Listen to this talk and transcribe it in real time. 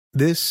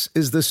This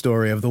is the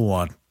story of the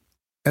one.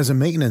 As a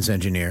maintenance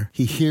engineer,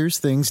 he hears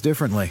things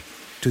differently.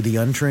 To the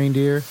untrained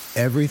ear,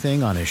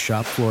 everything on his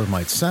shop floor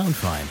might sound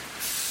fine,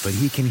 but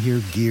he can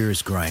hear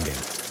gears grinding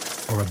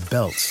or a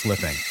belt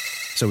slipping.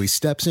 So he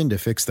steps in to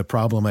fix the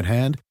problem at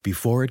hand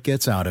before it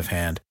gets out of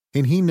hand.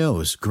 And he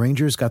knows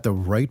Grainger's got the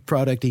right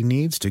product he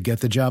needs to get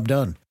the job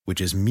done,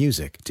 which is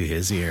music to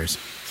his ears.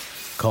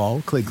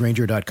 Call, click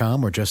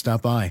Grainger.com, or just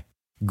stop by.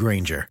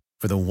 Grainger,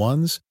 for the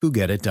ones who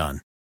get it done.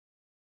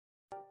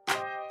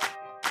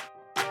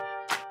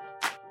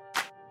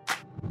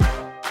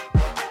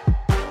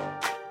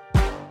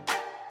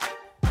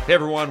 Hey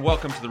everyone,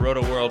 welcome to the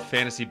Roto World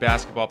Fantasy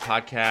Basketball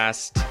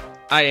Podcast.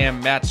 I am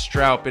Matt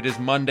Stroup. It is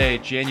Monday,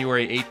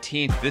 January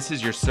 18th. This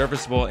is your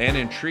serviceable and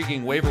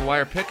intriguing waiver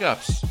wire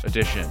pickups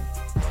edition.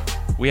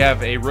 We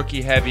have a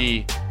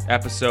rookie-heavy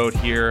episode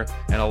here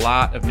and a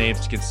lot of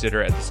names to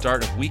consider at the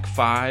start of Week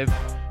 5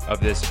 of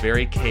this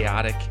very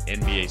chaotic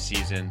NBA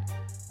season.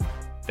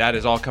 That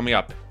is all coming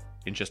up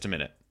in just a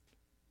minute.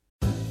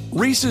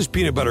 Reese's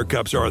Peanut Butter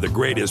Cups are the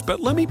greatest, but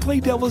let me play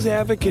devil's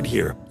advocate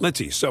here. Let's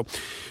see.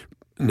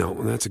 No,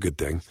 that's a good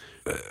thing.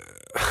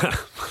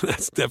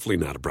 That's definitely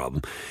not a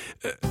problem.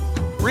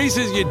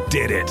 Reese's, you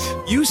did it.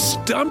 You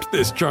stumped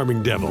this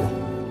charming devil.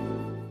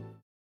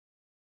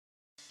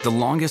 The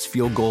longest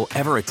field goal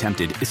ever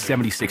attempted is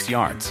 76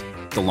 yards.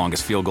 The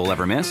longest field goal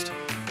ever missed?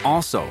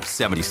 Also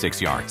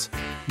 76 yards.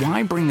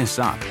 Why bring this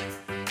up?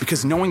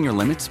 Because knowing your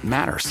limits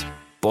matters,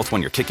 both when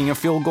you're kicking a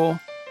field goal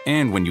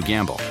and when you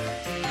gamble.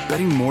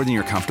 Betting more than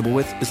you're comfortable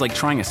with is like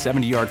trying a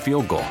 70-yard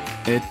field goal.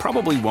 It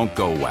probably won't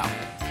go well.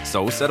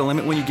 So set a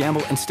limit when you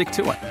gamble and stick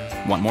to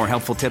it. Want more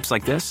helpful tips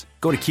like this?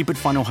 Go to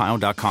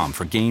keepitfunohio.com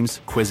for games,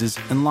 quizzes,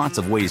 and lots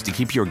of ways to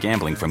keep your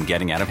gambling from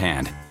getting out of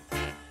hand.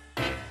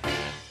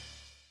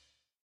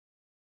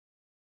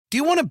 Do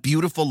you want a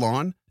beautiful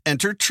lawn?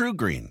 Enter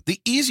TruGreen,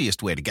 the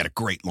easiest way to get a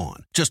great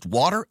lawn. Just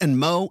water and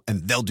mow,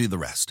 and they'll do the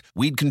rest.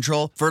 Weed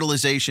control,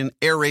 fertilization,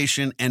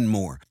 aeration, and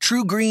more.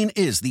 TruGreen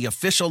is the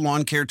official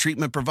lawn care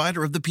treatment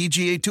provider of the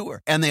PGA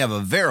Tour, and they have a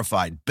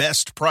verified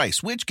best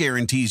price, which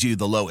guarantees you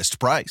the lowest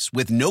price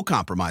with no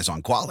compromise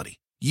on quality.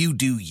 You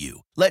do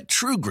you. Let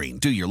TruGreen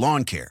do your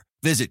lawn care.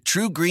 Visit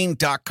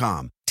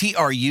TruGreen.com,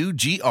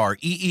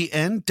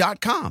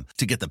 TruGreen.com,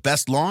 to get the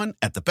best lawn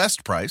at the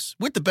best price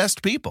with the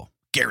best people.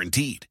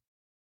 Guaranteed.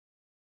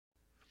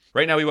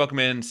 Right now we welcome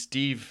in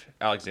Steve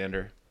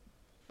Alexander.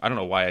 I don't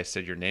know why I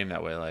said your name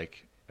that way,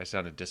 like I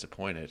sounded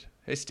disappointed.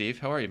 Hey Steve,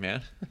 how are you,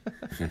 man?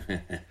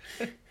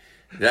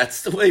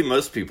 That's the way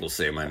most people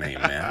say my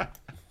name, man.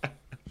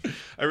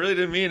 I really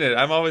didn't mean it.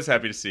 I'm always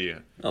happy to see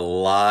you. A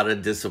lot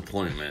of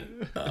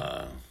disappointment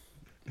to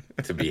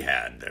be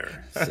had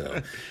there.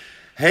 So,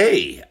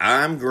 hey,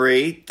 I'm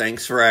great.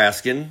 Thanks for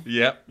asking.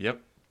 Yep.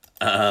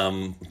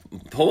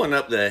 Pulling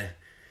up the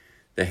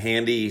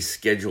handy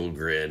schedule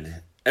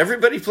grid.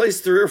 Everybody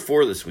plays 3 or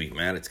 4 this week,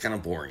 Matt. It's kind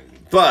of boring.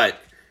 But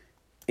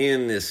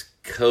in this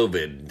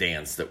COVID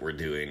dance that we're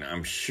doing,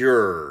 I'm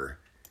sure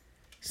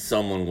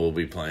someone will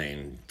be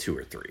playing 2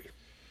 or 3.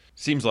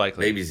 Seems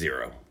likely. Maybe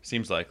 0.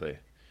 Seems likely.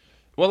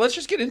 Well, let's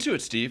just get into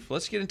it, Steve.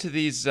 Let's get into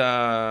these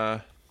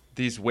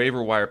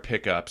waiver wire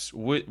pickups.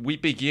 We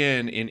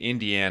begin in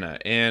Indiana,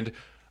 and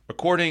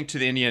according to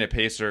the Indiana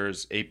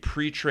Pacers, a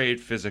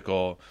pre-trade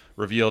physical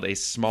revealed a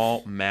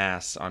small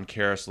mass on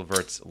Caris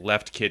LeVert's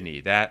left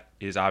kidney. That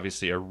is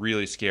obviously a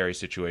really scary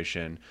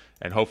situation,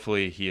 and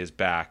hopefully he is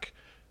back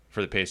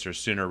for the Pacers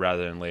sooner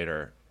rather than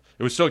later.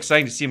 It was so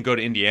exciting to see him go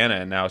to Indiana,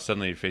 and now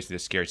suddenly facing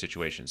this scary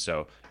situation.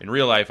 So in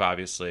real life,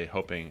 obviously,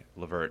 hoping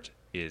LeVert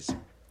is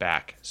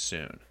back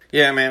soon.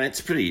 Yeah, man,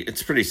 it's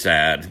pretty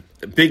sad.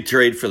 A big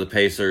trade for the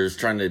Pacers,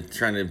 trying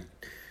to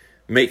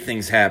make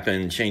things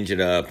happen, change it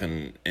up,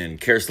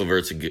 and Caris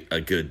LeVert's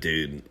a good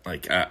dude.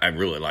 Like I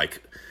really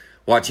like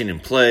watching him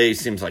play.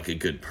 Seems like a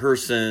good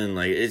person.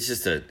 Like it's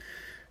just a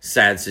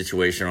sad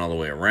situation all the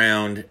way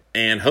around.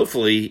 And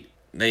hopefully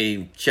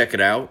they check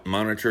it out,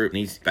 monitor it, and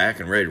he's back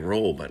and ready to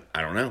roll. But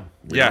I don't know.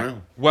 We don't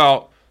know.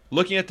 Well,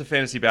 looking at the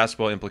fantasy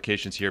basketball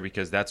implications here,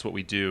 because that's what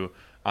we do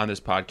on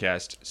this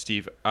podcast,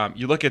 Steve.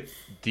 You look at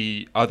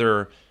the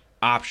other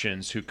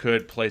options who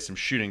could play some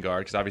shooting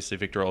guard, because obviously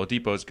Victor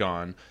Oladipo is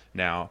gone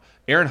now.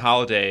 Aaron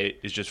Holiday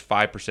is just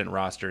 5%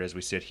 rostered as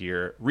we sit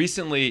here.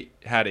 Recently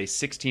had a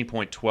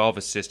 16.12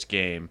 assist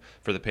game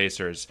for the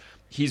Pacers.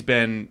 He's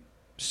been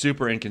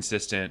super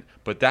inconsistent,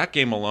 but that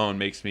game alone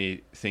makes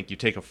me think you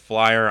take a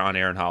flyer on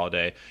Aaron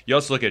Holiday. You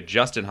also look at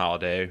Justin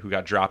Holiday, who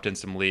got dropped in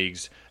some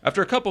leagues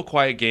after a couple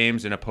quiet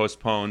games in a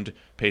postponed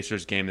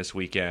Pacers game this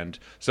weekend.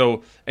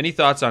 So any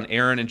thoughts on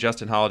Aaron and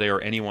Justin Holiday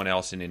or anyone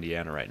else in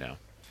Indiana right now?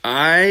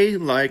 I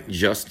like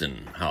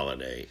Justin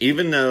Holiday,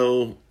 even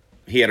though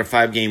he had a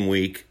 5-game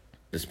week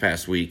this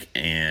past week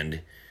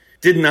and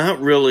did not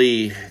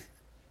really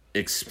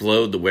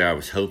explode the way I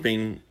was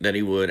hoping that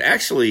he would.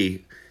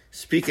 Actually,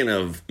 speaking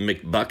of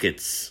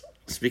McBuckets,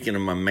 speaking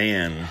of my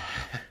man,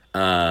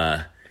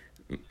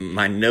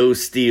 my no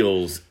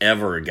steals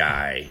ever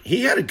guy,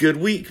 he had a good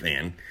week,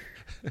 man.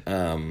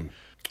 I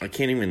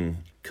can't even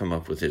come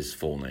up with his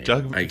full name.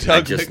 I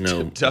just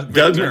know Doug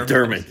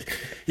McDermott.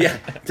 Yeah,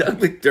 Doug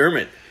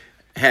McDermott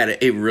had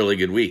a really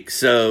good week.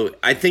 So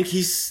I think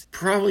he's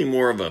probably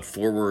more of a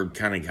forward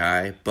kind of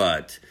guy,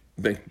 but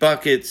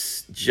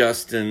McBuckets,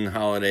 Justin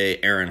Holiday,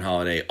 Aaron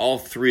Holiday, all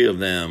three of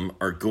them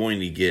are going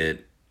to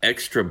get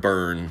extra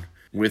burn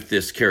with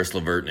this Karis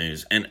LeVert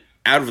news. And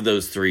out of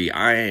those three,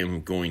 I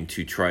am going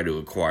to try to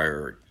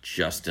acquire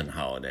Justin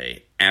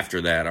Holiday.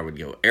 After that, I would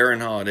go Aaron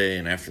Holiday,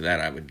 and after that,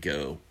 I would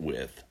go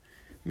with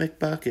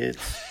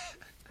McBuckets.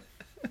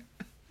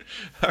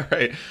 All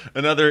right.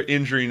 Another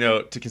injury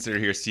note to consider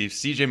here, Steve.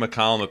 C.J.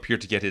 McCollum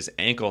appeared to get his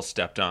ankle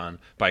stepped on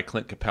by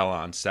Clint Capella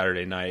on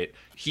Saturday night.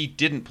 He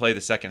didn't play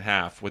the second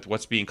half with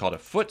what's being called a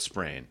foot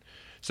sprain.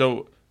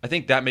 So I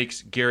think that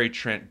makes Gary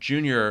Trent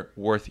Jr.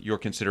 worth your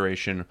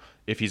consideration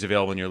if he's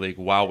available in your league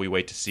while we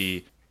wait to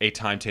see a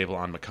timetable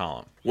on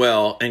McCollum.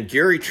 Well, and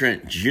Gary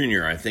Trent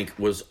Jr., I think,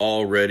 was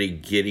already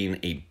getting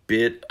a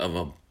bit of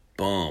a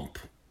bump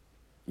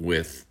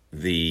with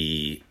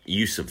the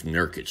use of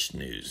Nurkic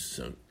news.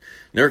 So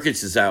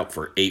Nurkic is out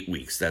for 8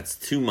 weeks. That's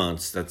 2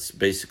 months. That's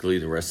basically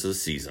the rest of the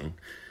season.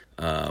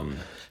 Enes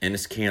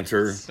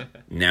Kanter,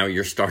 now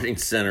you're starting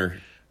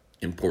center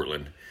in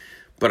Portland.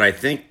 But I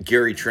think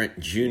Gary Trent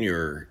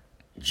Jr.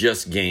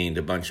 just gained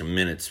a bunch of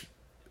minutes,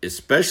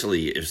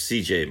 especially if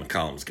C.J.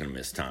 McCollum's going to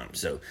miss time.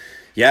 So,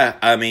 yeah,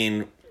 I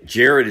mean,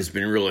 Jared has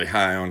been really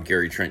high on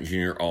Gary Trent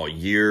Jr. all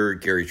year.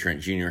 Gary Trent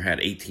Jr. had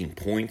 18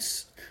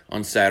 points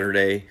on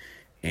Saturday.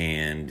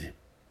 And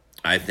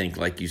I think,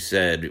 like you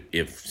said,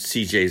 if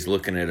CJ's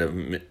looking at a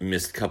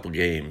missed couple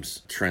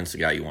games, Trent's the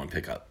guy you want to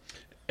pick up.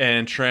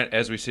 And Trent,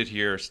 as we sit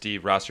here,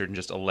 Steve, rostered in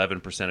just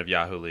 11% of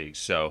Yahoo leagues.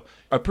 So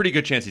a pretty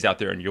good chance he's out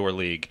there in your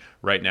league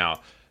right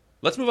now.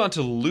 Let's move on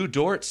to Lou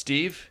Dort,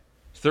 Steve.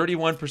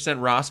 31%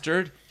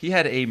 rostered. He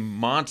had a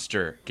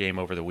monster game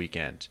over the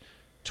weekend.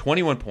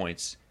 21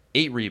 points,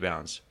 8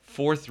 rebounds,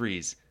 4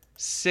 threes,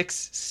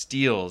 6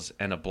 steals,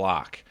 and a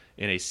block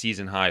in a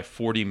season-high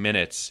 40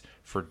 minutes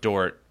for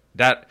Dort.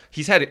 That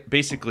he's had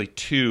basically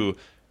 2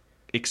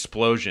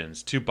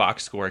 explosions, 2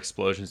 box score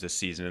explosions this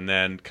season, and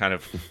then kind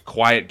of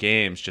quiet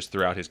games just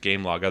throughout his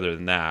game log. Other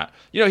than that,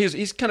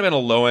 he's kind of been a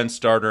low end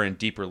starter in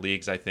deeper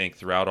leagues, I think,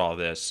 throughout all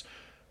this.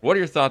 What are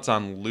your thoughts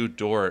on Lou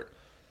Dort?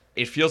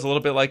 It feels a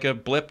little bit like a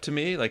blip to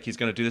me, like he's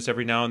going to do this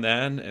every now and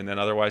then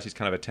otherwise he's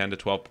kind of a 10 to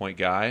 12 point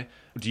guy.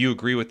 Do you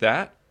agree with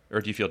that,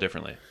 or do you feel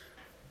differently?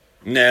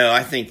 No,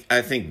 I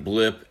think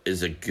blip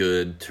is a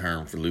good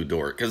term for Lou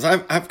Dort, because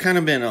I've kind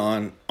of been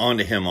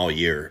onto him all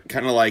year.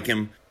 Kind of like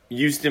him.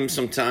 Used him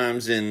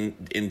sometimes in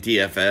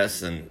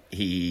DFS, and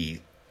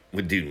he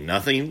would do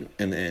nothing,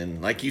 and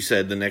then, like you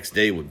said, the next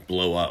day would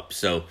blow up.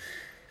 So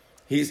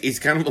he's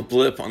kind of a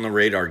blip on the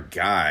radar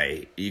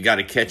guy. You got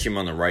to catch him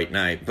on the right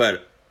night.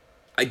 But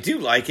I do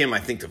like him. I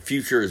think the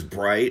future is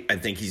bright. I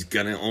think he's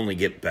going to only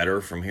get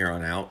better from here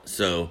on out.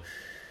 So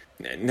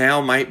now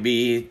might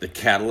be the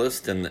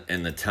catalyst and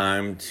the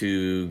time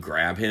to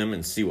grab him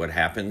and see what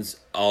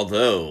happens.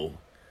 Although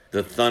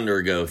the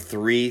Thunder go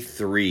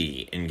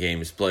 3-3 in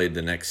games played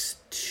the next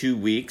 2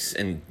 weeks,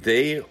 and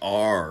they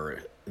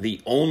are the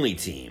only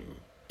team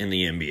in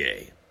the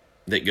NBA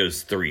that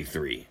goes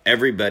 3-3.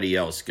 Everybody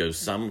else goes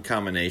some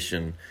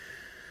combination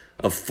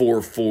of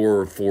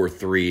 4-4,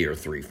 4-3, or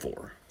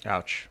 3-4.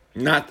 Ouch.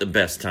 Not the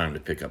best time to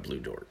pick up Lou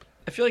Dort.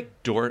 I feel like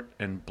Dort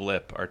and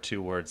blip are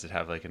 2 words that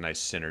have like a nice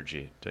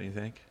synergy, don't you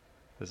think?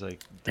 There's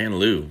like, and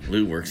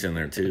Lou works in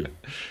there too.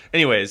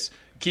 Anyways,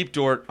 keep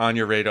Dort on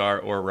your radar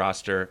or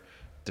roster,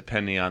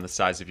 depending on the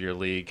size of your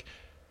league.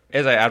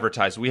 As I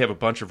advertised, we have a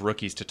bunch of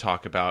rookies to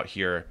talk about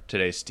here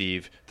today,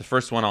 Steve. The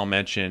first one I'll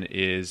mention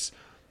is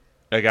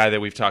a guy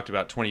that we've talked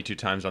about 22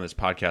 times on this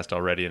podcast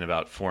already in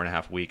about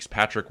 4.5 weeks,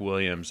 Patrick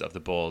Williams of the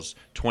Bulls,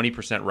 20%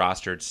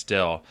 rostered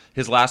still.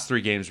 His last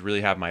 3 games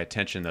really have my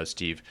attention, though,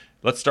 Steve.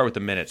 Let's start with the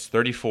minutes,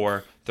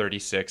 34,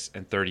 36,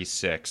 and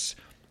 36.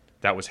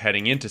 That was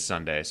heading into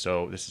Sunday,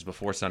 so this is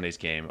before Sunday's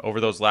game. Over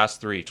those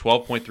last 3,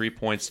 12.3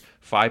 points,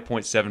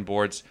 5.7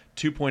 boards,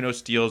 2.0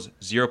 steals,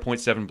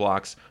 0.7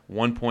 blocks,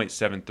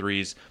 1.7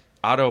 threes.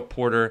 Otto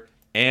Porter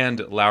and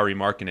Lauri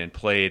Markkanen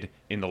played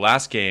in the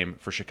last game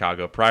for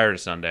Chicago prior to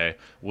Sunday.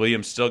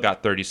 Williams still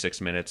got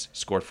 36 minutes,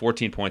 scored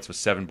 14 points with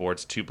 7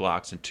 boards, 2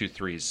 blocks, and 2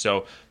 threes.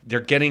 So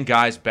they're getting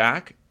guys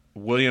back.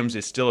 Williams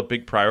is still a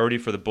big priority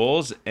for the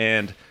Bulls,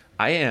 and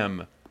I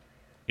am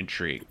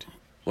intrigued.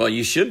 Well,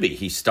 you should be.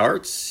 He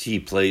starts. He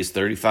plays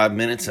 35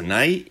 minutes a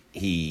night.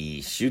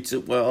 He shoots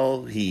it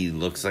well. He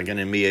looks like an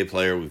NBA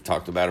player. We've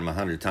talked about him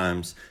 100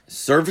 times.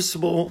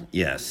 Serviceable?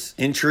 Yes.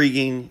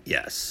 Intriguing?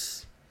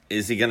 Yes.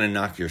 Is he going to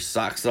knock your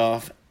socks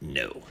off?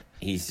 No.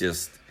 He's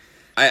just...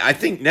 I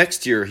think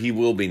next year he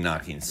will be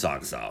knocking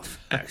socks off,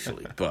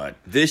 actually. But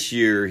this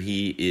year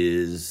he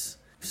is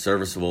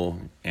serviceable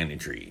and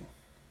intriguing.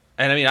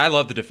 And I mean, I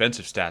love the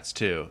defensive stats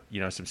too.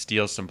 Some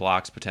steals, some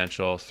blocks,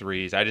 potential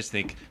threes. I just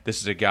think this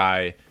is a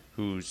guy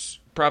who's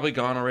probably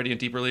gone already in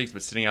deeper leagues,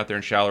 but sitting out there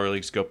in shallower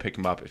leagues, go pick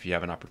him up if you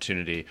have an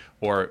opportunity,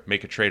 or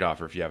make a trade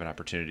offer if you have an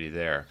opportunity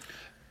there.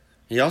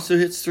 He also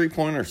hits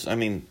 3-pointers. I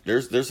mean,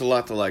 there's a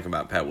lot to like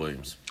about Pat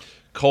Williams.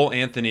 Cole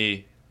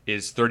Anthony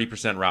is 30%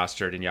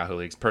 rostered in Yahoo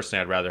leagues.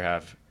 Personally, I'd rather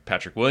have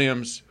Patrick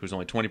Williams, who's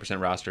only 20%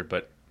 rostered.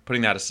 But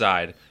putting that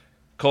aside,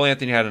 Cole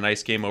Anthony had a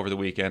nice game over the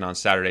weekend on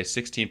Saturday.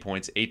 16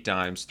 points, 8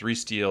 dimes, 3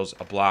 steals,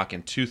 a block,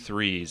 and 2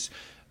 threes.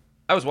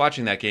 I was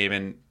watching that game,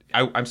 and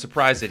I'm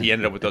surprised that he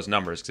ended up with those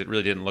numbers because it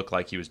really didn't look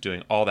like he was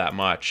doing all that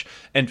much.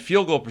 And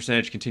field goal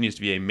percentage continues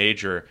to be a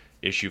major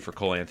issue for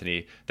Cole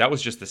Anthony. That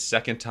was just the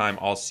second time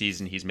all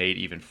season he's made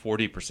even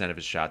 40% of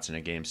his shots in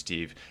a game,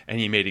 Steve. And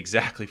he made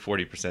exactly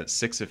 40%,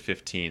 6 of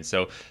 15.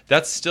 So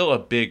that's still a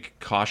big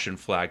caution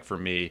flag for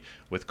me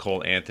with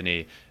Cole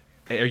Anthony.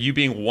 Are you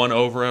being won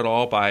over at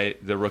all by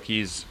the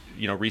rookie's,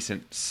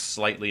 recent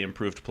slightly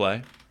improved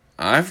play?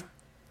 I've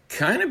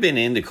kind of been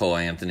into Cole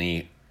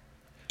Anthony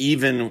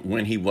even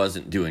when he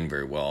wasn't doing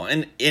very well.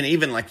 And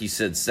even like you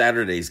said,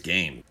 Saturday's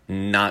game,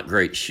 not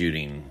great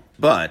shooting.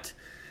 But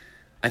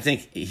I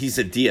think he's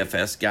a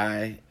DFS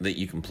guy that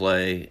you can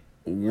play.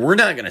 We're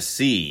not going to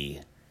see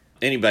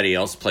anybody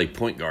else play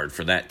point guard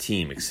for that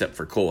team except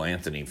for Cole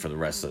Anthony for the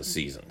rest of the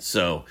season.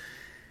 So,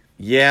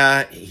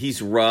 yeah,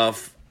 he's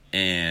rough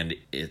and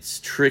it's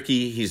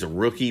tricky. He's a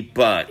rookie,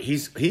 but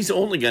he's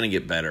only going to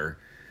get better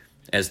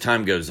as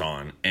time goes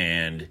on.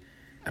 And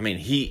I mean,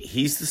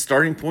 he's the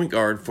starting point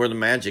guard for the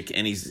Magic,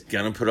 and he's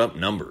going to put up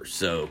numbers.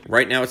 So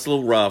right now it's a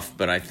little rough,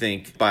 but I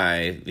think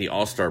by the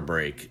All-Star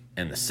break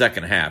and the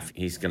second half,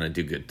 he's going to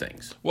do good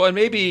things. Well, and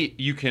maybe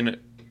you can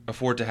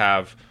afford to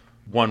have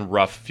one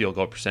rough field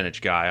goal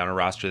percentage guy on a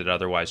roster that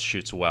otherwise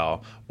shoots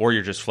well, or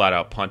you're just flat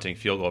out punting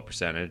field goal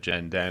percentage,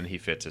 and then he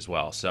fits as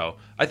well. So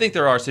I think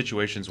there are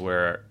situations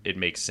where it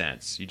makes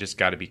sense. You just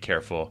got to be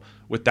careful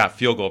with that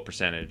field goal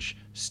percentage,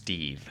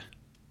 Steve.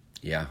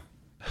 Yeah.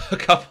 A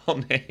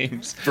couple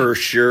names. For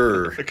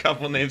sure. A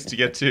couple names to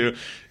get to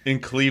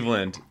in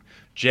Cleveland.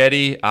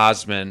 Cedi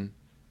Osman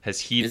has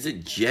heated. Is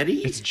it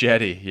Jetty? It's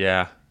Cedi,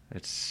 yeah. I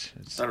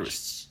thought it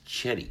was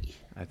Chetty.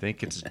 I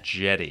think it's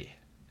Cedi.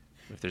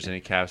 If there's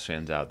any Cavs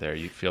fans out there,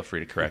 you feel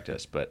free to correct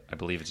us, but I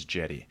believe it's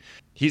Cedi.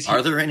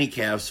 Are there any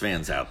Cavs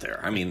fans out there?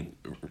 I mean,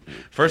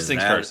 first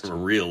things first. A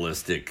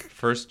realistic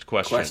first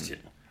question.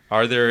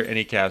 Are there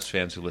any Cavs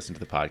fans who listen to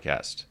the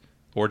podcast?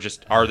 Or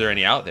just, are there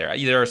any out there?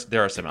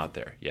 There are some out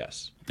there,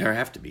 yes. There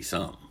have to be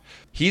some.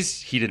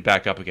 He's heated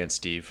back up against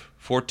Steve.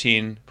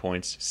 14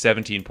 points,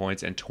 17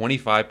 points, and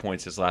 25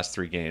 points his last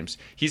 3 games.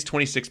 He's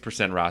 26%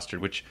 rostered,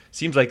 which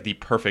seems like the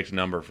perfect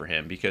number for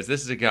him because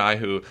this is a guy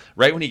who,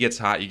 right when he gets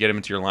hot, you get him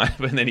into your lineup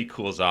and then he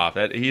cools off.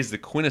 He's the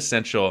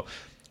quintessential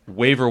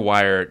waiver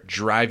wire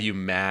drive you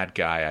mad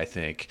guy, I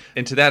think.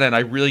 And to that end,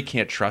 I really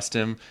can't trust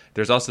him.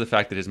 There's also the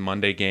fact that his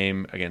Monday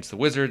game against the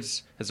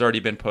Wizards has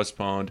already been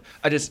postponed.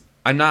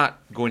 I'm not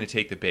going to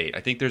take the bait.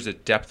 I think there's a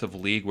depth of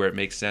league where it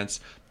makes sense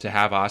to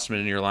have Osman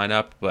in your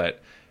lineup,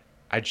 but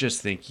I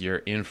just think you're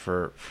in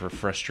for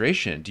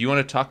frustration. Do you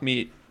want to talk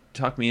me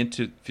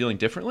into feeling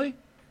differently?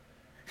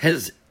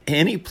 Has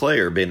any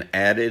player been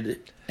added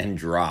and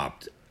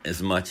dropped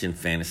as much in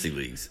fantasy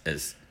leagues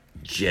as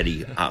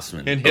Cedi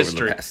Osman over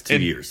the past 2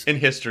 years? In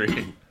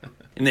history.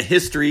 In the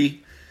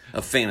history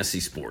of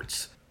fantasy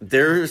sports.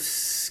 Their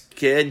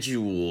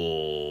schedule,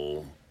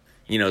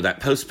 that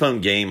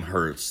postponed game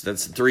hurts.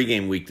 That's a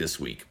 3-game week this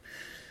week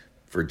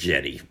for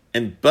Cedi.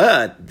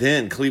 But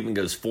then Cleveland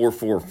goes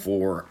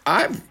 4-4-4.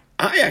 I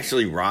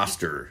actually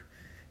roster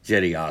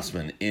Cedi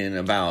Osman in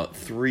about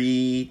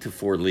 3 to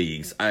 4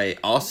 leagues. I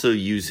also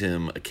use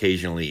him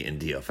occasionally in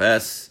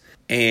DFS.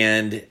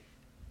 And,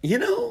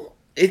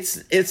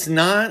 it's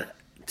not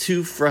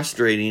too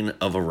frustrating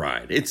of a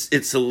ride.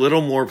 It's a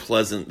little more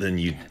pleasant than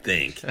you'd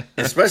think.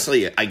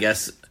 Especially, I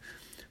guess,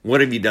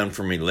 what have you done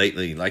for me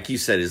lately? Like you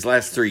said, his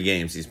last 3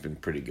 games, he's been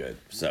pretty good.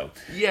 So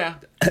yeah,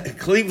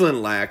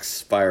 Cleveland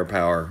lacks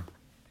firepower.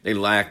 They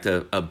lacked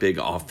a big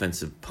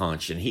offensive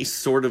punch, and he's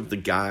sort of the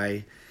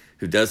guy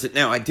who does it.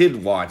 Now, I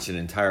did watch an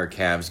entire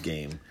Cavs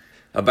game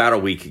about a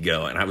week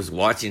ago, and I was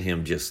watching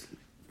him just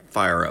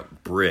fire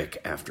up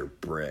brick after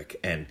brick,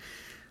 and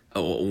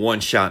one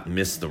shot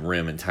missed the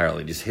rim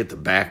entirely, just hit the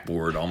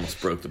backboard,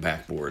 almost broke the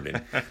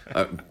backboard.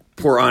 And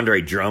poor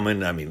Andre Drummond,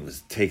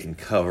 was taking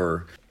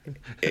cover,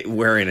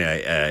 wearing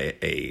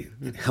a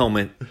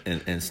helmet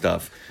and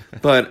stuff.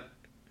 But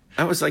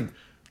I was like,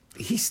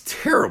 he's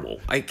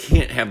terrible. I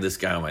can't have this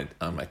guy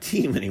on my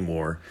team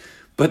anymore.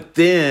 But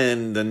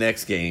then the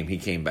next game, he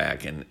came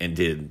back and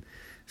did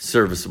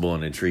serviceable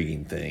and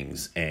intriguing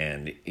things,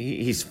 and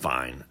he's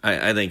fine.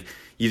 I think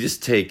you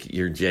just take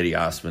your Cedi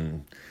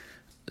Osman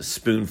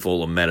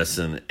spoonful of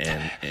medicine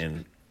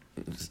and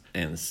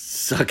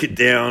suck it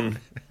down.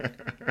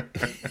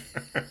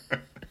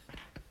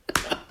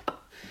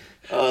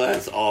 Oh,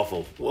 that's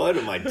awful. What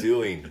am I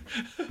doing?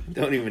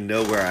 Don't even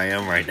know where I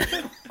am right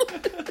now.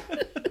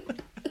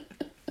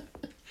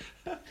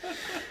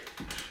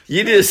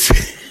 You just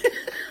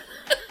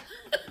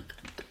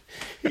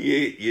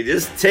you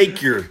just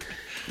take your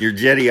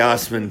Cedi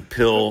Osman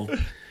pill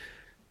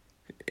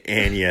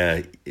and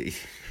you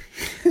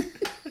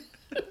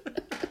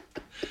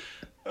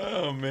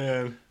oh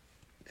man.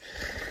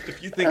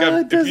 If you think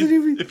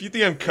if you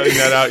think I'm cutting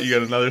that out, you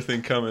got another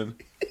thing coming.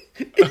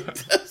 It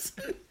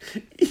doesn't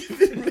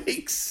even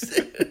make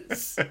sense.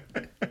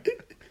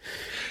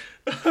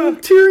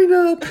 tearing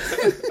up.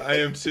 I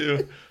am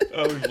too.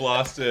 Oh, we've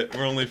lost it.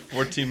 We're only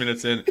 14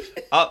 minutes in.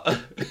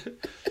 Let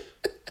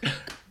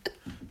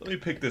me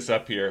pick this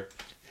up here.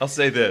 I'll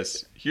say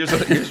this. Here's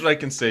what I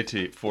can say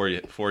for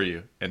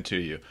you and to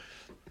you.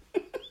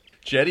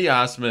 Cedi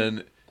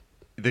Osman,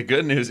 the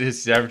good news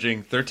is he's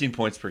averaging 13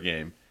 points per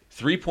game.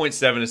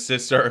 3.7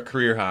 assists are a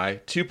career high.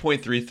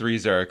 2.3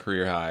 threes are a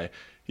career high.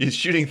 He's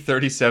shooting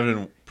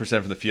 37%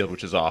 from the field,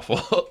 which is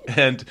awful,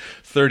 and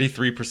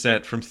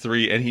 33% from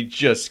three, and he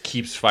just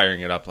keeps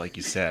firing it up, like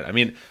you said. I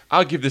mean,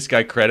 I'll give this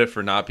guy credit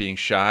for not being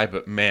shy,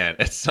 but man,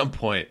 at some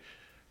point,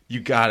 you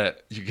gotta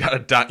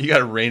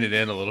rein it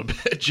in a little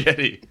bit,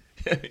 Cedi.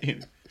 I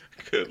mean,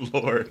 good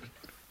Lord.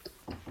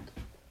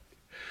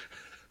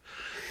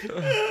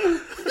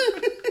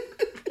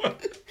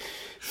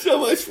 So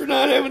much for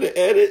not having to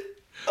edit.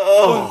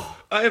 Oh,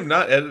 I am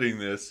not editing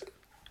this.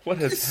 What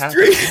has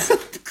happened? Straight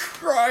up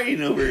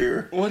crying over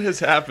here. What has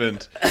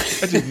happened?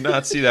 I did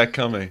not see that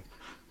coming.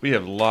 We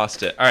have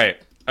lost it. All right,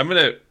 I'm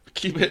gonna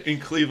keep it in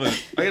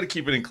Cleveland. I got to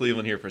keep it in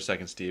Cleveland here for a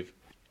second, Steve.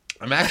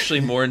 I'm actually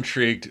more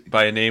intrigued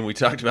by a name we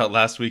talked about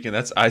last week, and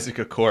that's Isaac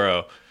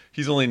Okoro.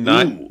 He's only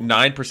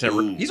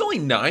 9%. He's only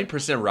 9%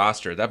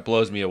 rostered. That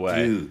blows me away,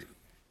 dude.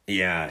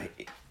 Yeah,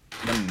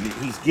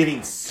 he's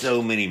getting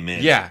so many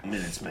minutes.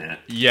 Minutes, Matt.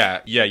 Yeah.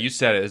 You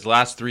said it. His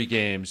last 3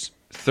 games,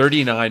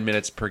 39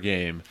 minutes per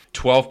game,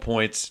 12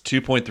 points,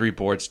 2.3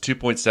 boards,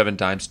 2.7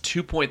 dimes,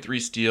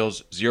 2.3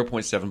 steals,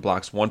 0.7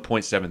 blocks,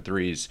 1.7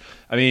 threes.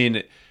 I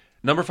mean,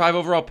 number 5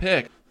 overall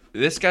pick.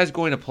 This guy's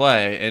going to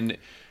play, and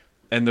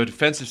the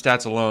defensive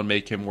stats alone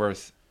make him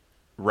worth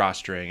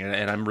rostering,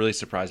 and I'm really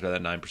surprised by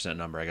that 9%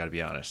 number, I got to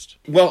be honest.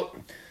 Well,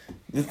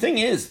 the thing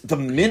is, the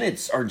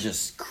minutes are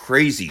just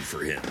crazy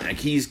for him. Like,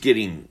 he's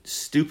getting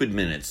stupid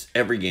minutes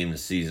every game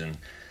this season,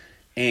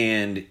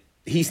 and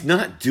he's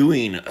not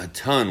doing a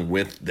ton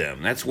with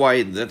them. That's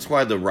why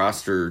the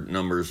roster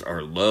numbers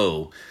are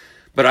low.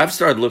 But I've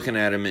started looking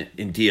at him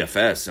in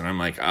DFS, and I'm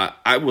like,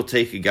 I will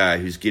take a guy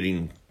who's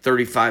getting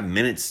 35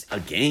 minutes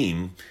a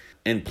game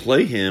and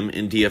play him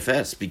in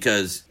DFS,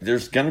 because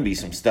there's going to be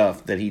some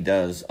stuff that he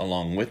does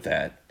along with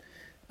that,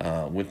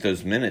 with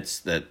those minutes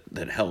that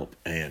help.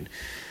 And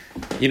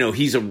you know,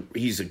 he's a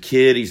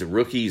kid, he's a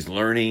rookie, he's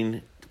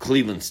learning.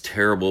 Cleveland's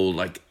terrible.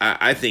 Like,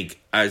 I think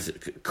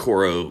Isaac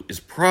Okoro is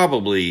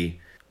probably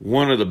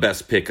one of the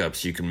best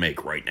pickups you can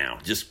make right now.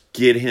 Just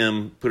get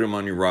him, put him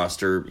on your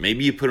roster.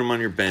 Maybe you put him on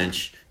your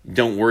bench.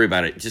 Don't worry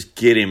about it. Just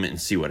get him and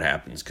see what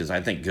happens, because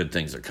I think good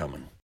things are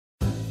coming.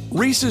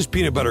 Reese's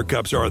peanut butter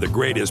cups are the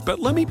greatest, but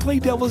let me play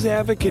devil's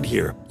advocate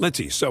here. Let's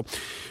see. So,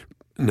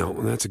 no,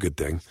 that's a good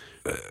thing.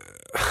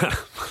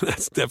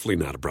 That's definitely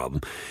not a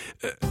problem.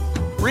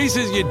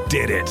 Reese's, you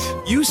did it.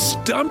 You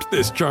stumped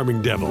this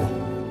charming devil.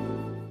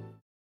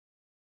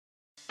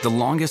 The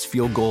longest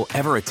field goal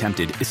ever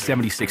attempted is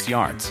 76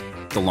 yards.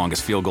 The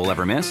longest field goal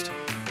ever missed?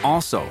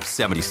 Also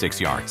 76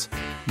 yards.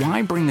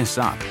 Why bring this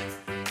up?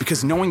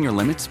 Because knowing your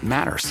limits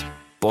matters,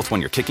 both when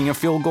you're kicking a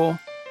field goal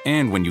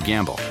and when you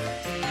gamble.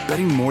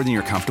 Betting more than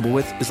you're comfortable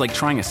with is like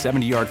trying a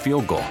 70-yard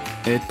field goal.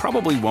 It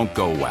probably won't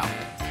go well.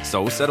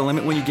 So set a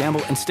limit when you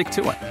gamble and stick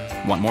to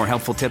it. Want more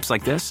helpful tips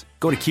like this?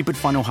 Go to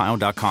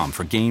keepitfunohio.com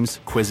for games,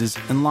 quizzes,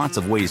 and lots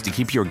of ways to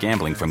keep your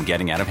gambling from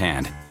getting out of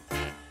hand.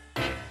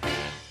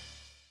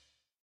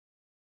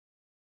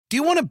 Do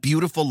you want a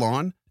beautiful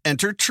lawn?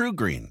 Enter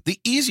TruGreen, the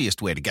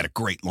easiest way to get a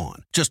great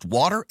lawn. Just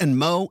water and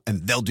mow,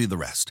 and they'll do the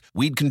rest.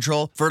 Weed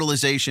control,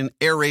 fertilization,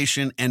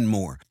 aeration, and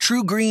more.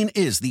 TruGreen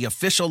is the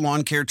official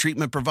lawn care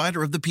treatment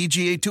provider of the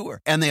PGA Tour,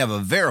 and they have a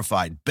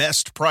verified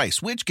best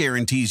price, which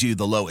guarantees you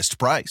the lowest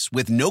price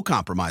with no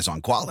compromise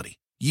on quality.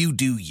 You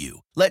do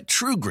you. Let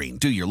TruGreen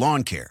do your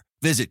lawn care.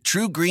 Visit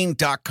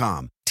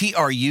TruGreen.com,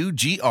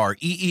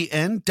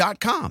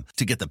 TruGreen.com,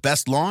 to get the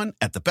best lawn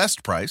at the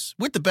best price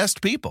with the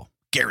best people.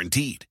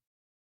 Guaranteed.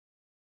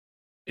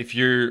 If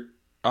you're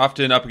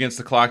often up against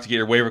the clock to get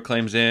your waiver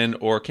claims in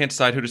or can't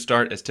decide who to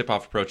start as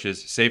tip-off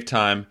approaches, save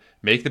time,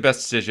 make the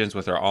best decisions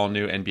with our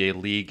all-new NBA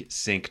League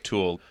Sync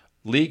tool.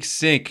 League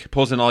Sync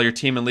pulls in all your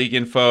team and league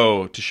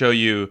info to show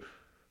you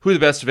who the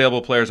best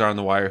available players are on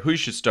the wire, who you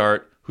should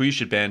start, who you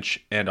should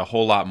bench, and a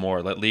whole lot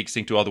more. Let League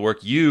Sync do all the work.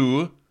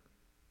 You,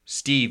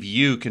 Steve,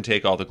 you can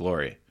take all the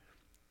glory.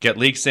 Get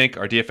League Sync,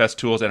 our DFS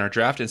tools, and our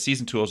draft and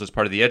season tools as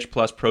part of the Edge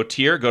Plus Pro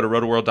tier. Go to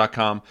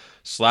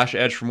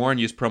rotoworld.com/edge for more and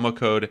use promo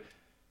code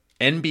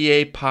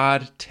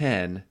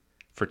NBAPod10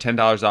 for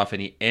 $10 off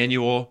any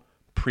annual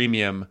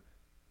premium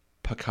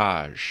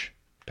package.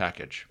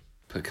 Package?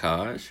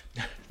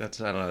 That's,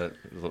 I don't know,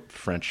 the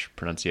French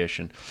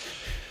pronunciation.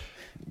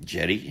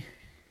 Jetty?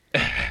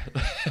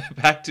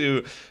 Back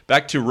to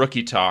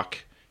rookie talk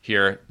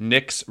here.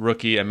 Knicks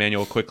rookie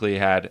Emmanuel Quickley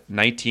had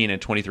 19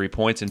 and 23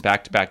 points in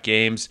back-to-back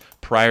games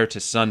prior to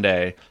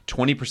Sunday,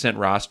 20%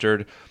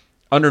 rostered.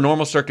 Under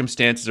normal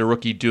circumstances, a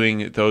rookie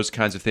doing those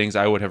kinds of things,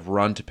 I would have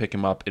run to pick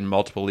him up in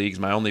multiple leagues.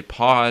 My only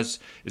pause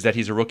is that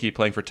he's a rookie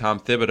playing for Tom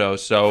Thibodeau,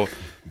 so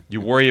you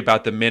worry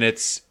about the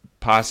minutes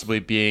possibly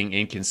being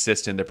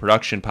inconsistent, the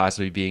production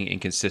possibly being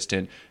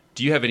inconsistent.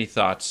 Do you have any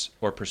thoughts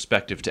or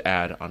perspective to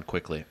add on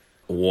Quickley?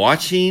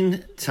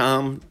 watching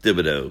Tom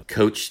Thibodeau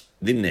coach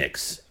the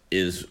Knicks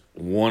is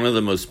one of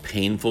the most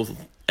painful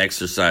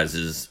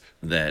exercises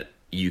that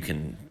you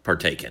can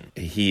partake in.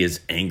 He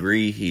is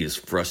angry. He is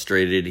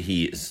frustrated.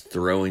 He is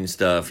throwing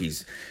stuff.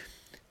 He's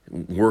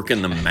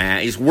working the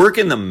mask. He's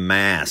working the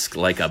mask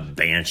like a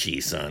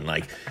banshee, son.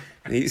 Like,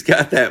 he's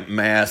got that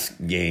mask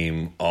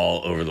game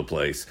all over the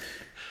place.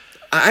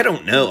 I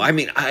don't know. I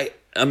mean,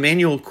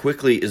 Immanuel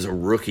Quickley is a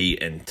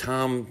rookie, and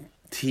Tom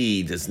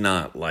T does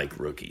not like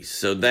rookies.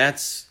 So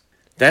that's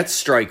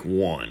strike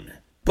one.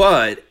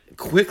 But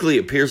Quickley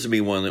appears to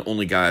be one of the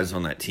only guys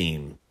on that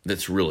team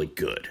that's really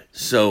good.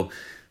 So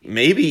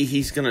maybe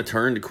he's going to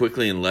turn to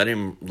Quickley and let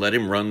him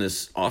run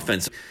this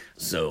offense.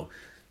 So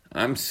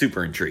I'm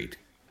super intrigued.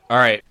 All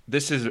right,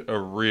 this is a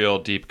real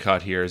deep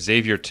cut here.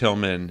 Xavier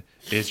Tillman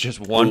is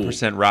just 1%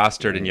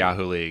 rostered in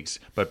Yahoo leagues,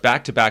 but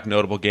back-to-back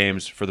notable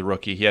games for the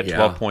rookie. He had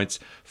 12 points,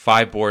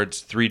 5 boards,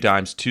 3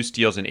 dimes, 2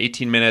 steals in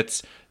 18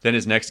 minutes. Then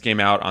his next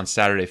game out on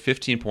Saturday,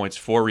 15 points,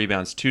 4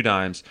 rebounds, 2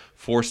 dimes,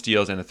 4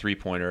 steals, and a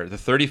 3-pointer. The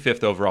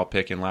 35th overall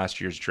pick in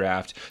last year's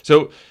draft.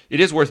 So it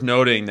is worth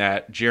noting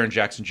that Jaren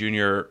Jackson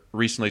Jr.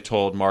 recently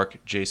told Mark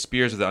J.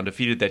 Spears of the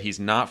Undefeated that he's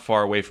not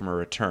far away from a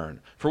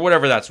return, for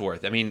whatever that's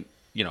worth. I mean,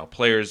 you know,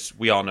 players,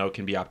 we all know,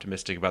 can be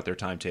optimistic about their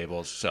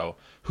timetables, so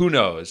who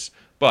knows?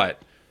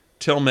 But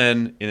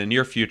Tillman, in the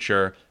near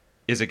future,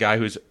 is a guy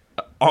who's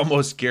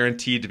almost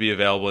guaranteed to be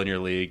available in your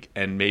league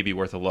and maybe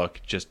worth a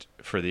look just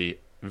for the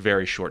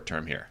very short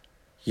term here.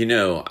 You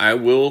know, I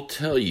will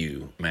tell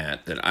you,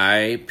 Matt, that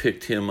I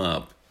picked him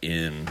up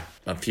in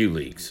a few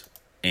leagues,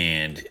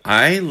 and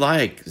I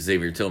like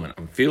Xavier Tillman.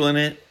 I'm feeling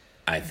it.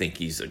 I think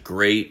he's a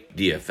great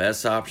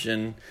DFS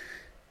option.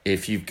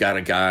 If you've got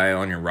a guy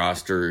on your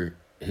roster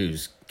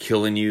who's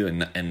killing you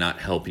and not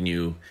helping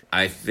you,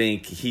 I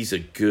think he's a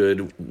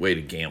good way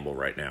to gamble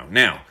right now.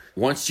 Now,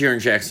 once Jaren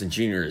Jackson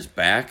Jr. is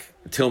back,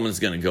 Tillman's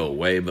going to go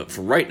away, but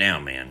for right now,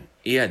 man,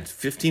 he had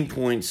 15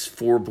 points,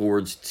 4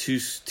 boards,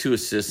 2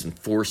 assists, and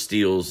 4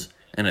 steals,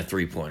 and a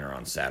 3-pointer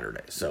on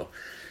Saturday. So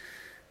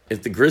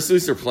if the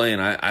Grizzlies are playing,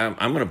 I'm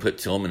going to put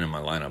Tillman in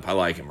my lineup. I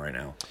like him right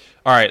now.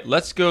 All right,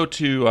 let's go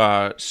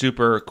to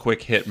super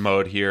quick hit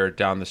mode here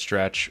down the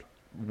stretch.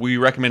 We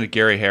recommended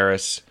Gary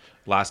Harris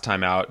last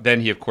time out.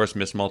 Then he, of course,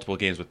 missed multiple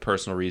games with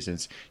personal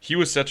reasons. He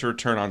was set to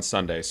return on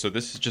Sunday, so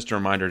this is just a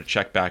reminder to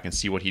check back and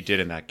see what he did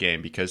in that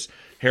game, because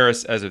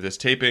Harris, as of this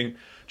taping,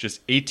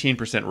 just 18%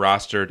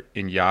 rostered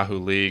in Yahoo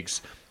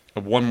leagues.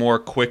 One more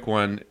quick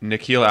one.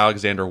 Nickeil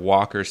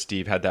Alexander-Walker,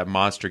 Steve, had that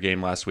monster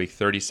game last week,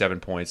 37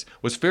 points.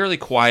 Was fairly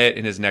quiet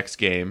in his next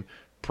game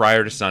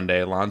prior to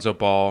Sunday. Lonzo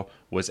Ball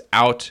was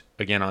out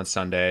again on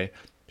Sunday.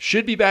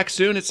 Should be back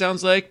soon, it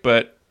sounds like,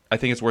 but I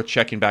think it's worth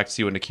checking back to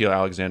see what Nickeil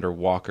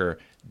Alexander-Walker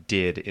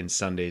did in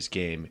Sunday's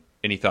game.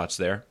 Any thoughts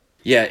there?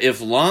 Yeah,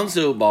 if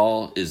Lonzo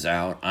Ball is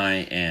out,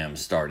 I am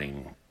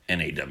starting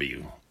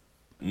NAW.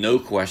 No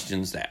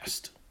questions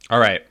asked. All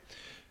right.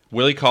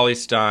 Willie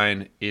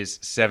Cauley-Stein is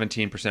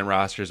 17%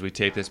 roster as we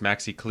tape this.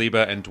 Maxi Kleber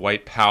and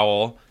Dwight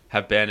Powell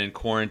have been in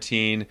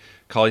quarantine.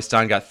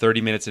 Cauley-Stein got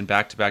 30 minutes in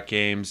back-to-back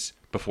games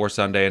before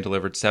Sunday and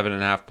delivered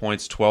 7.5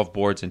 points, 12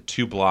 boards, and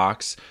 2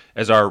 blocks.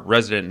 As our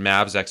resident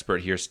Mavs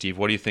expert here, Steve,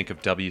 what do you think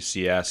of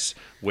WCS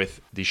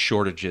with the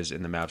shortages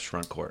in the Mavs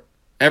front court?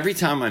 Every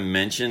time I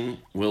mention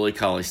Willie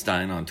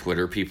Cauley-Stein on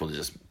Twitter, people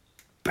just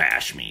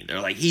bash me.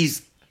 They're like,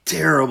 he's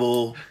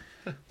terrible.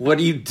 What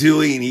are you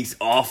doing? He's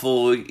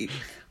awful.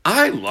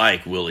 I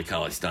like Willie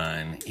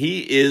Cauley-Stein.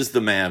 He is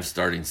the Mavs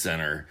starting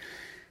center.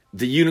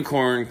 The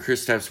unicorn,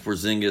 Kristaps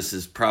Porzingis,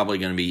 is probably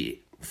going to be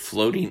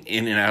floating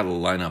in and out of the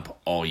lineup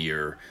all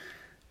year.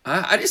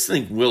 I just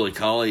think Willie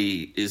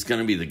Cauley is going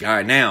to be the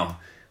guy. Now,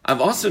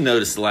 I've also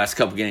noticed the last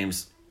couple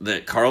games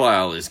that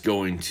Carlisle is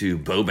going to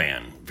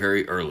Boban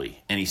very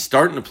early, and he's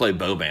starting to play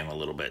Boban a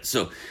little bit.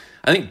 So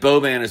I think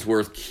Boban is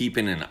worth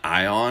keeping an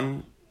eye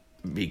on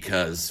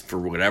because for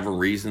whatever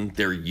reason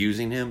they're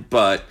using him.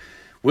 But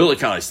Willie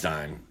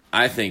Cauley-Stein,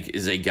 I think,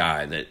 is a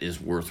guy that is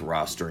worth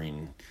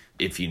rostering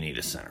if you need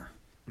a center.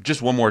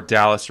 Just one more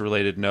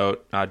Dallas-related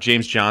note.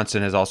 James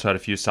Johnson has also had a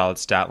few solid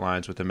stat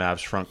lines with the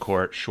Mavs front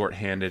court,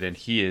 shorthanded, and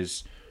he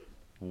is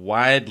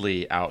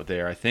widely out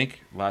there. I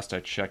think last I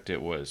checked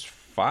it was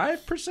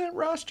 5%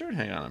 rostered.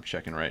 Hang on, I'm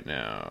checking right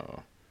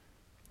now.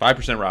 5%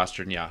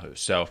 rostered in Yahoo.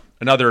 So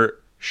another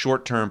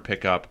short-term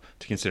pickup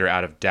to consider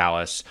out of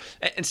Dallas.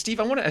 And Steve,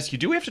 I want to ask you,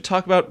 do we have to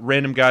talk about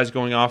random guys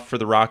going off for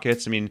the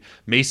Rockets? I mean,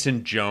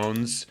 Mason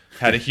Jones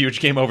had a huge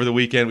game over the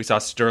weekend. We saw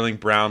Sterling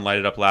Brown light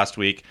it up last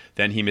week.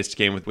 Then he missed a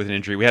game with an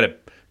injury. We had a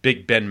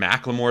big Ben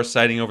McLemore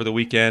sighting over the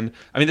weekend.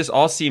 I mean, this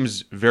all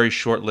seems very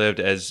short-lived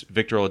as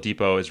Victor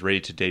Oladipo is ready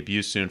to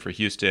debut soon for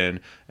Houston,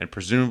 and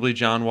presumably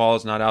John Wall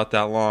is not out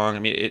that long. I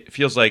mean, it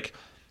feels like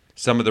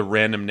some of the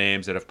random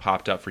names that have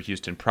popped up for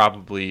Houston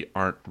probably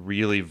aren't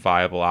really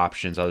viable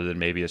options other than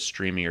maybe a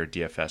streaming or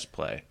DFS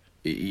play.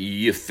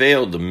 You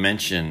failed to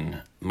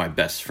mention my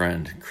best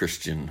friend,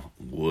 Christian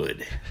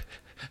Wood.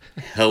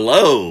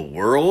 Hello,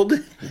 world.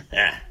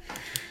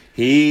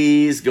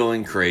 He's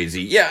going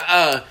crazy.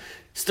 Yeah,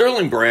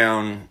 Sterling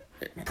Brown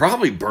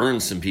probably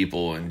burned some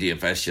people in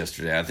DFS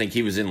yesterday. I think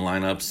he was in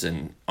lineups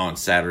and on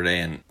Saturday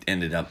and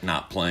ended up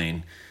not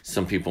playing.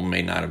 Some people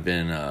may not have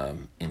been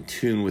in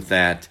tune with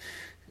that.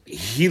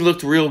 He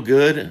looked real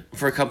good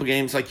for a couple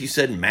games. Like you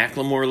said,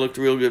 Macklemore looked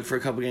real good for a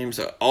couple games.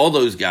 All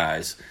those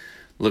guys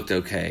looked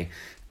okay.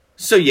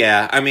 So,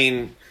 yeah, I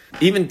mean,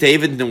 even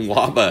David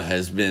Nwaba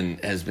has been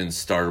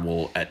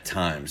startable at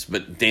times.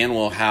 But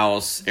Danwell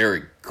House,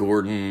 Eric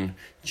Gordon,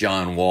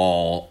 John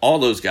Wall, all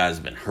those guys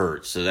have been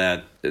hurt. So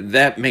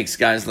that makes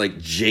guys like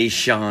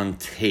Jayshawn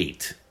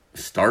Tate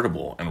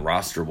startable and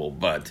rosterable.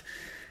 But,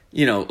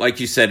 you know, like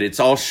you said, it's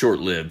all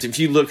short-lived. If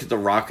you look at the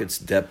Rockets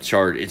depth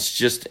chart, it's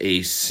just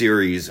a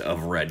series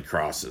of red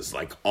crosses,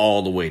 like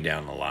all the way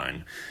down the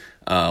line.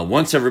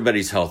 Once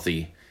everybody's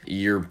healthy,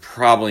 you're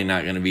probably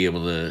not going to be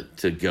able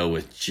to go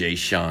with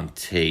Jayshawn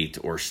Tate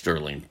or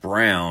Sterling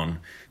Brown.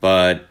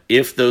 But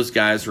if those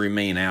guys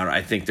remain out,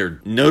 I think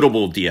they're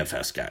notable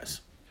DFS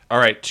guys. All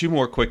right, 2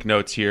 more quick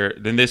notes here.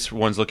 Then this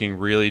one's looking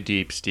really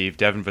deep, Steve.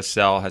 Devin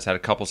Vassell has had a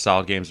couple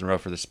solid games in a row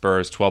for the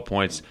Spurs. 12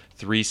 points,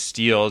 3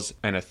 steals,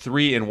 and a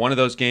 3 in one of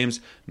those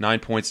games. 9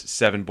 points,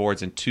 7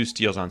 boards, and 2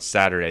 steals on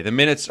Saturday. The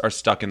minutes are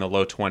stuck in the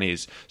low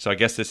 20s, so I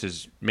guess this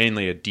is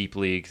mainly a deep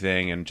league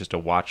thing and just a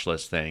watch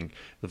list thing.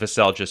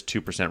 Vassell just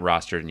 2%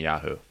 rostered in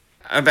Yahoo.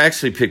 I've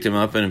actually picked him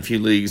up in a few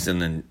leagues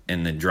and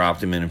then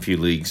dropped him in a few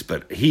leagues,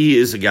 but he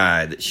is a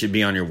guy that should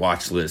be on your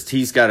watch list.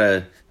 He's got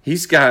a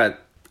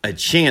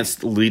chance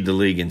to lead the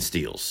league in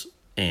steals,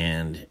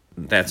 and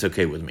that's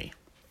okay with me.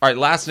 All right,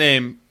 last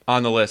name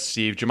on the list,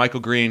 Steve.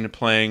 JaMychal Green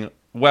playing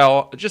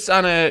well, just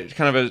on a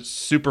kind of a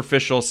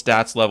superficial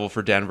stats level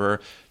for Denver.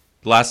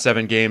 The last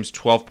 7 games,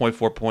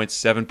 12.4 points,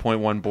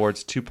 7.1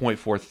 boards,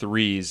 2.4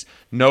 threes.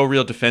 No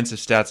real defensive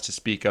stats to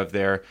speak of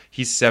there.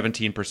 He's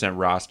 17%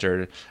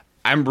 rostered.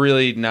 I'm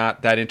really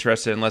not that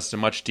interested unless it's a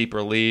much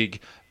deeper league.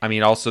 I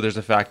mean, also there's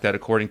the fact that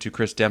according to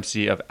Chris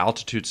Dempsey of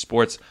Altitude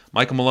Sports,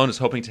 Michael Malone is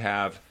hoping to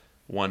have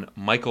one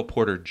Michael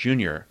Porter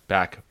Jr.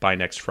 back by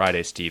next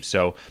Friday, Steve.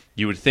 So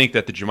you would think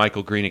that the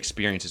JaMychal Green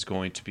experience is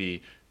going to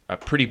be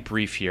pretty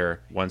brief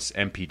here once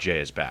MPJ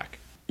is back.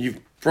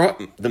 You've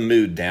brought the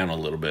mood down a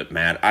little bit,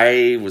 Matt.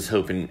 I was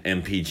hoping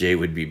MPJ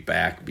would be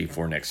back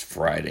before next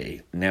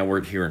Friday. Now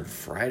we're hearing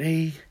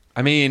Friday?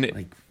 I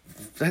mean,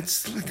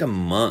 that's like a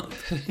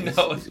month.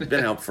 No. He's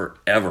been out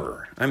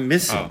forever. I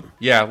miss him.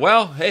 Yeah,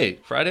 well, hey,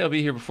 Friday will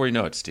be here before you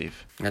know it,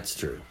 Steve. That's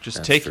true.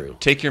 Just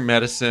take your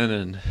medicine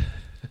and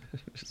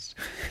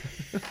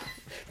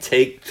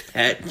take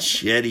that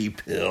Jetty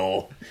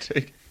pill.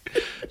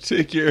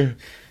 Take your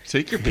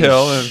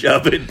pill and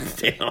shove it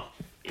down.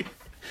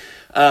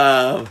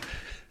 I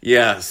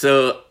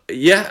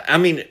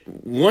mean,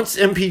 once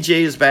MPJ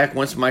is back,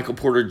 once Michael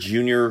Porter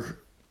Jr.,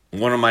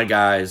 one of my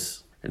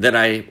guys that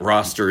I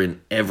roster in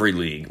every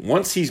league,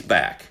 once he's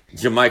back,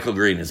 JaMychal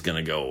Green is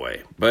going to go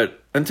away.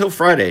 But until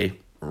Friday,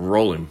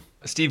 roll him.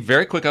 Steve,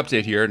 very quick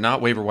update here, not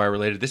waiver wire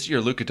related. This is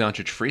your Luka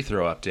Doncic free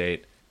throw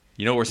update.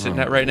 You know what we're sitting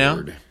at right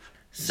now?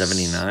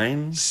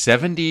 79?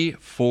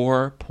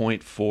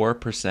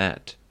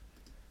 74.4%.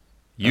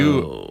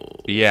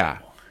 Yeah.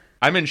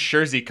 I'm in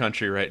Jersey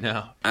country right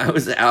now. I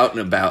was out and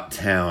about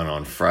town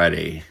on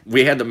Friday.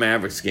 We had the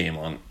Mavericks game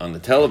on the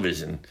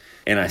television,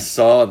 and I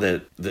saw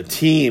that the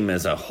team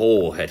as a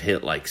whole had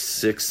hit like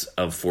 6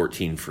 of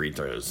 14 free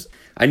throws.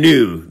 I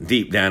knew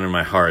deep down in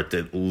my heart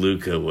that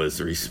Luka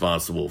was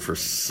responsible for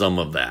some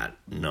of that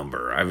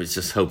number. I was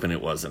just hoping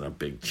it wasn't a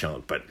big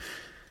chunk, but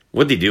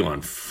what did he do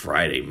on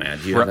Friday,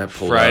 Matt? Do you have that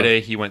pulled Friday,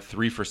 up? He went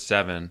 3 for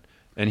 7,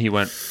 and he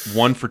went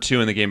 1 for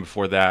 2 in the game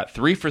before that,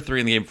 3 for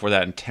 3 in the game before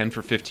that, and 10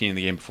 for 15 in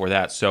the game before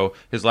that. So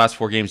his last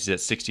 4 games,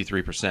 he's at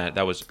 63%.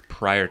 That was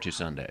prior to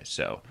Sunday.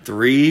 So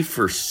 3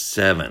 for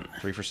 7.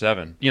 3 for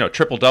 7. You know,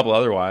 triple-double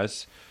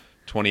otherwise,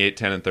 28,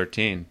 10, and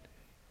 13.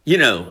 You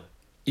know,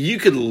 you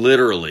could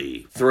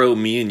literally throw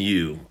me and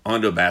you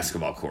onto a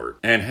basketball court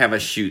and have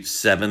us shoot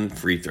 7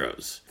 free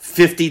throws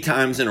 50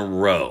 times in a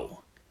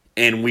row,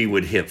 and we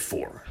would hit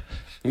 4.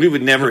 We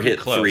would never hit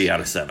close. 3 out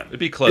of 7. It'd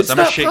be close. It's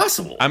not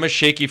possible. I'm a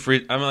shaky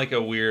free. I'm like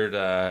a weird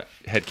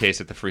head case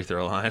at the free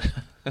throw line.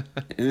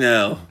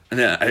 No.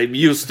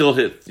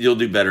 You'll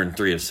do better in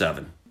 3 of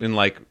 7. In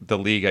like the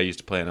league I used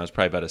to play in, I was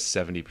probably about a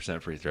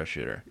 70% free throw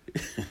shooter.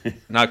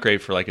 Not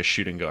great for like a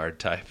shooting guard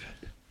type.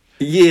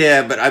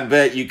 Yeah, but I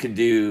bet you could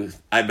do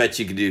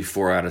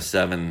 4 out of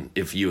 7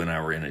 if you and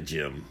I were in a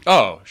gym.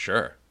 Oh,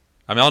 sure.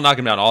 I mean, I'll knock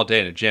him down all day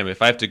in a gym.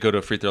 If I have to go to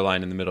a free throw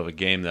line in the middle of a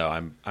game, though,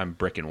 I'm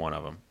bricking one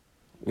of them.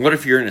 What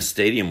if you're in a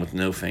stadium with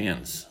no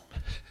fans?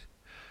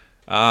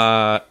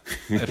 Am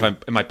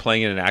I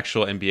playing in an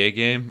actual NBA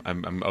game?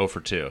 I'm 0 for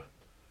 2.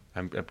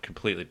 I'm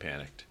completely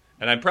panicked,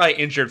 and I'm probably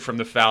injured from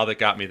the foul that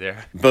got me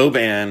there.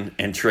 Boban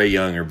and Trae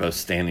Young are both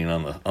standing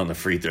on the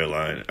free throw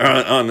line, or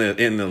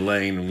in the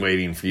lane,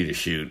 waiting for you to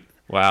shoot.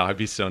 Wow, I'd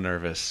be so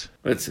nervous.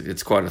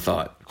 It's quite a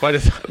thought. Quite a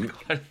thought.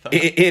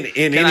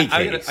 In any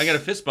case, I'm gonna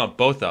fist bump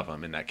both of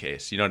them in that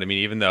case. You know what I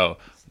mean? Even though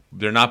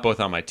they're not both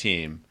on my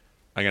team,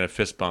 I'm gonna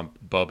fist bump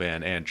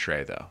Boban and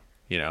Trae, though.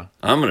 You know,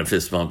 I'm gonna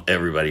fist bump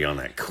everybody on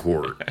that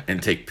court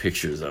and take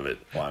pictures of it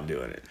while I'm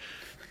doing it.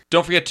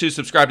 Don't forget to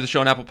subscribe to the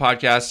show on Apple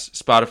Podcasts,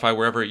 Spotify,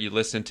 wherever you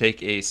listen.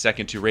 Take a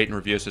second to rate and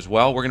review us as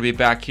well. We're going to be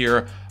back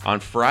here on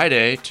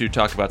Friday to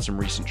talk about some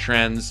recent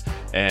trends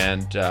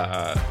and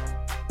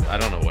I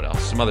don't know what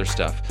else, some other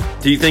stuff.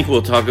 Do you think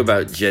we'll talk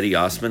about Jetty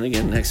Osman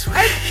again next week?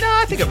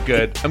 I think I'm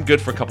good. I'm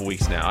good for a couple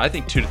weeks now. I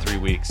think 2 to 3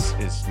 weeks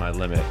is my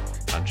limit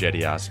on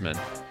Jetty Osman.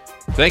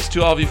 Thanks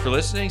to all of you for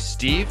listening.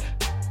 Steve,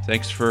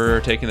 thanks for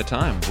taking the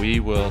time.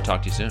 We will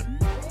talk to you soon.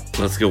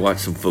 Let's go watch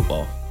some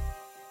football.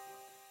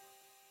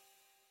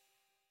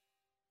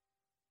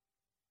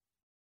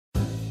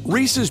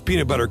 Reese's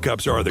peanut butter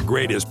cups are the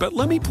greatest, but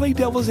let me play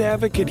devil's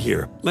advocate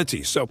here. Let's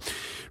see. So,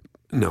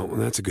 no,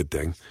 that's a good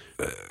thing.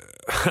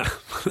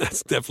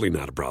 That's definitely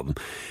not a problem.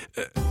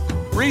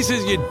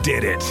 Reese's, you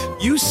did it.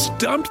 You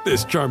stumped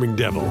this charming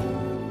devil.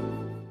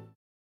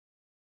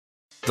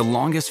 The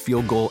longest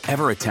field goal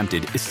ever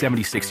attempted is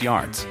 76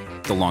 yards.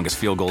 The longest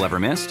field goal ever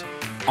missed?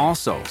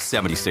 Also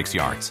 76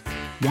 yards.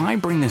 Why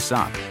bring this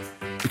up?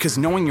 Because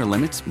knowing your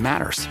limits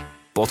matters,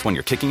 both when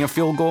you're kicking a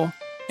field goal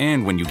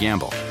and when you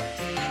gamble.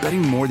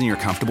 Betting more than you're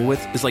comfortable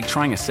with is like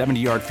trying a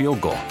 70-yard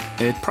field goal.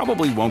 It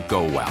probably won't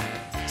go well.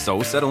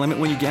 So set a limit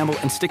when you gamble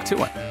and stick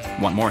to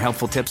it. Want more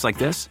helpful tips like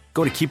this?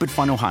 Go to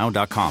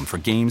keepitfunohio.com for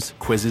games,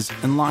 quizzes,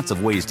 and lots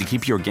of ways to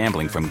keep your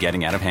gambling from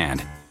getting out of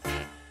hand.